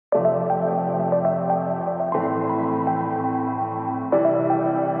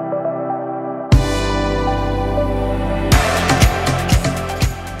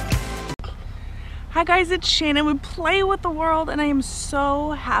Hi guys, it's Shannon with Play with the World, and I am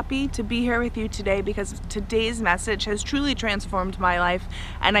so happy to be here with you today because today's message has truly transformed my life,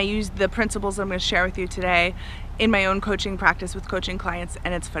 and I use the principles I'm going to share with you today in my own coaching practice with coaching clients,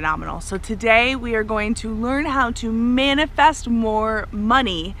 and it's phenomenal. So today we are going to learn how to manifest more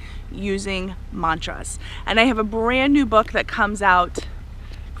money using mantras. And I have a brand new book that comes out,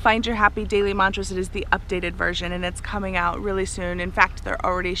 Find Your Happy Daily Mantras. It is the updated version and it's coming out really soon. In fact, they're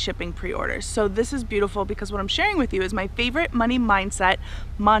already shipping pre-orders. So this is beautiful because what I'm sharing with you is my favorite money mindset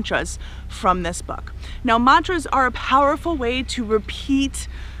mantras from this book. Now, mantras are a powerful way to repeat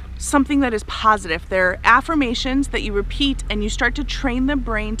something that is positive. They're affirmations that you repeat and you start to train the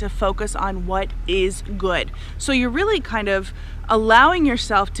brain to focus on what is good. So you're really kind of allowing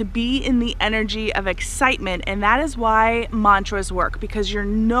yourself to be in the energy of excitement, and that is why mantras work, because you're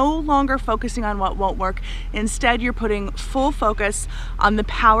no longer focusing on what won't work. Instead, you're putting full focus on the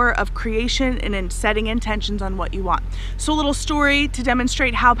power of creation and in setting intentions on what you want. So a little story to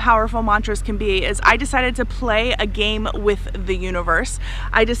demonstrate how powerful mantras can be is I decided to play a game with the universe.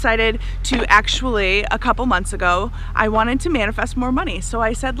 I decided to actually, a couple months ago, I wanted to manifest more money. So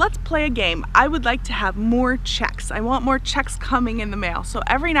I said, let's play a game. I would like to have more checks. I want more checks coming in the mail. So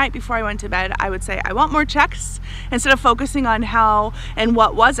every night before I went to bed, I would say, I want more checks. Instead of focusing on how and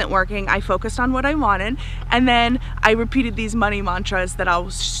what wasn't working, I focused on what I wanted. And then I repeated these money mantras that I'll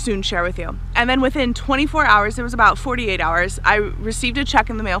soon share with you. And then within 24 hours, it was about 48 hours, I received a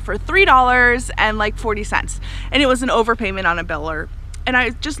check in the mail for $3.40. And it was an overpayment on a bill. And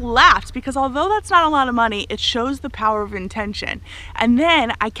I just laughed because although that's not a lot of money, it shows the power of intention. And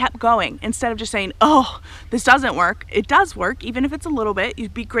then I kept going instead of just saying, oh, this doesn't work. It does work, even if it's a little bit.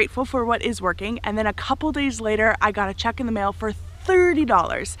 You'd be grateful for what is working. And then a couple days later, I got a check in the mail for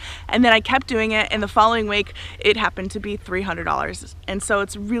 $30. And then I kept doing it. And the following week, it happened to be $300. And so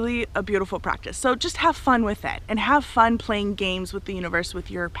it's really a beautiful practice. So just have fun with it and have fun playing games with the universe with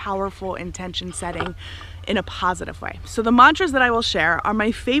your powerful intention setting in a positive way. So the mantras that I will share are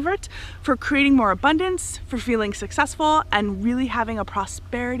my favorite for creating more abundance, for feeling successful, and really having a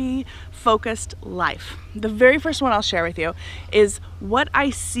prosperity focused life. The very first one I'll share with you is what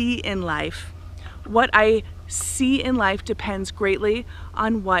I see in life. What I see in life depends greatly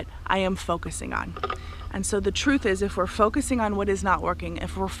on what I am focusing on. And so the truth is, if we're focusing on what is not working,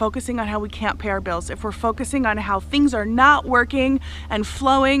 if we're focusing on how we can't pay our bills, if we're focusing on how things are not working and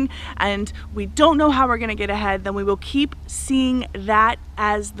flowing and we don't know how we're going to get ahead, then we will keep seeing that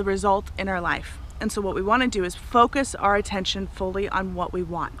as the result in our life. And so what we want to do is focus our attention fully on what we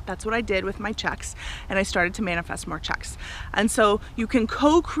want. That's what I did with my checks, and I started to manifest more checks. And so you can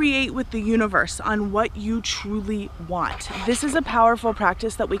co-create with the universe on what you truly want. This is a powerful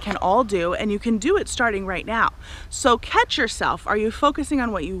practice that we can all do, and you can do it starting right now. So catch yourself. Are you focusing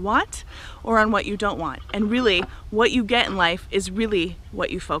on what you want or on what you don't want? And really, what you get in life is really what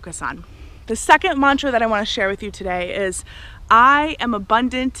you focus on. The second mantra that I want to share with you today is, I am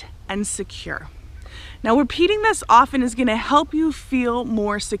abundant and secure. Now, repeating this often is going to help you feel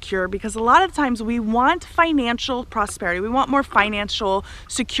more secure, because a lot of times we want financial prosperity. We want more financial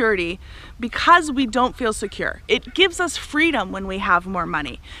security because we don't feel secure. It gives us freedom when we have more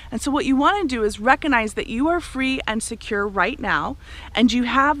money. And so what you want to do is recognize that you are free and secure right now, and you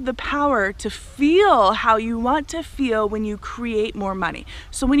have the power to feel how you want to feel when you create more money.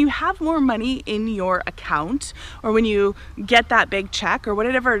 So when you have more money in your account, or when you get that big check, or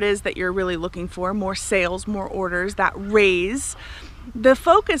whatever it is that you're really looking for, more sales, more orders, that raise, the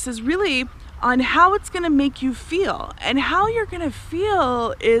focus is really on how it's going to make you feel. And how you're going to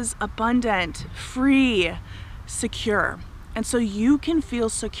feel is abundant, free, secure. And so you can feel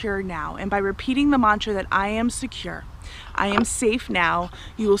secure now. And by repeating the mantra that I am secure, I am safe now,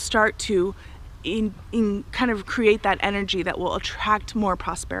 you will start to kind of create that energy that will attract more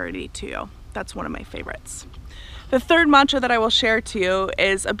prosperity to you. That's one of my favorites. The third mantra that I will share to you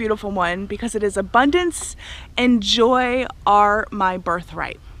is a beautiful one, because it is abundance and joy are my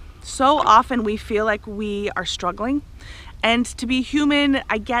birthright. So often we feel like we are struggling, and to be human,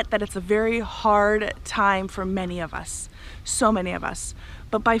 I get that it's a very hard time for many of us, so many of us.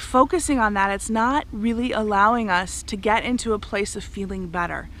 But by focusing on that, it's not really allowing us to get into a place of feeling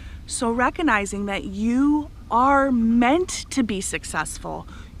better. So recognizing that you are meant to be successful.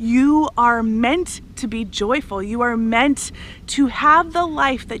 You are meant to be joyful. You are meant to have the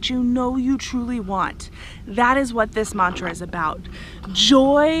life that you know you truly want. That is what this mantra is about.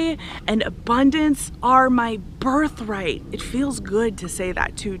 Joy and abundance are my birthright. It feels good to say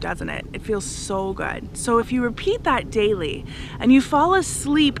that too, doesn't it? It feels so good. So if you repeat that daily and you fall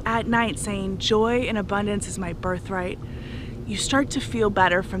asleep at night saying joy and abundance is my birthright, you start to feel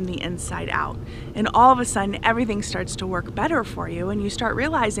better from the inside out. And all of a sudden, everything starts to work better for you, and you start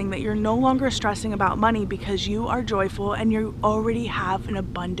realizing that you're no longer stressing about money because you are joyful and you already have an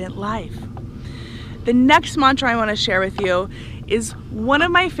abundant life. The next mantra I want to share with you is one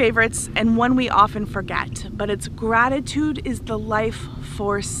of my favorites and one we often forget, but it's gratitude is the life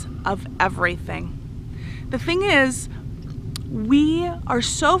force of everything. The thing is, we are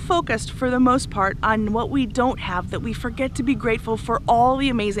so focused for the most part on what we don't have that we forget to be grateful for all the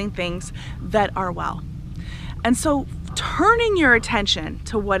amazing things that are well. And so turning your attention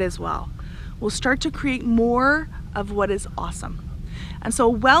to what is well will start to create more of what is awesome. And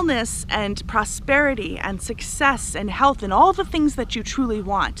so wellness and prosperity and success and health and all the things that you truly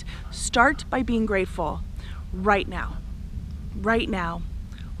want, start by being grateful right now. Right now.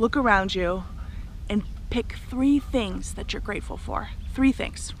 Look around you and pick 3 things that you're grateful for. 3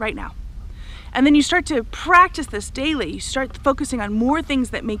 things right now. And then you start to practice this daily. You start focusing on more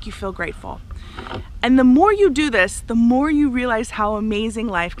things that make you feel grateful. And the more you do this, the more you realize how amazing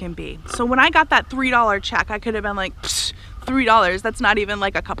life can be. So when I got that $3 check, I could have been like, $3, that's not even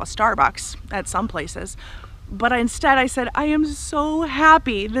like a cup of Starbucks at some places. But instead I said, I am so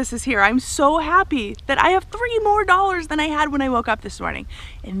happy this is here. I'm so happy that I have $3 more than I had when I woke up this morning.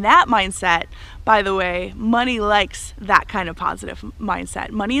 And that mindset, by the way, money likes that kind of positive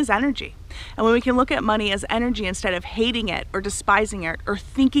mindset. Money is energy. And when we can look at money as energy instead of hating it or despising it or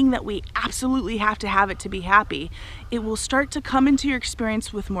thinking that we absolutely have to have it to be happy, it will start to come into your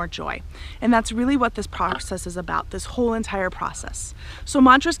experience with more joy. And that's really what this process is about, this whole entire process. So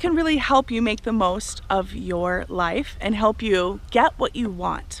mantras can really help you make the most of your life and help you get what you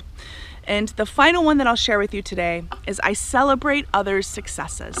want. And the final one that I'll share with you today is I celebrate others'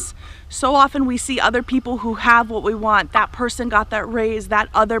 successes. So often we see other people who have what we want. That person got that raise, that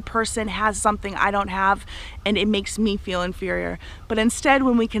other person has something I don't have, and it makes me feel inferior. But instead,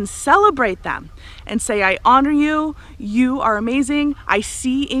 when we can celebrate them and say, I honor you, you are amazing, I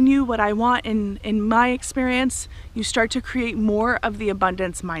see in you what I want in my experience, you start to create more of the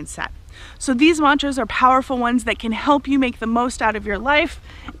abundance mindset. So these mantras are powerful ones that can help you make the most out of your life,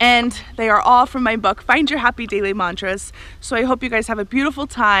 and they are all from my book, Find Your Happy Daily Mantras. So I hope you guys have a beautiful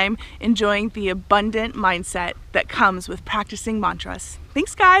time enjoying the abundant mindset that comes with practicing mantras.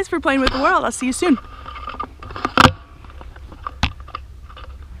 Thanks guys for playing with the world. I'll see you soon.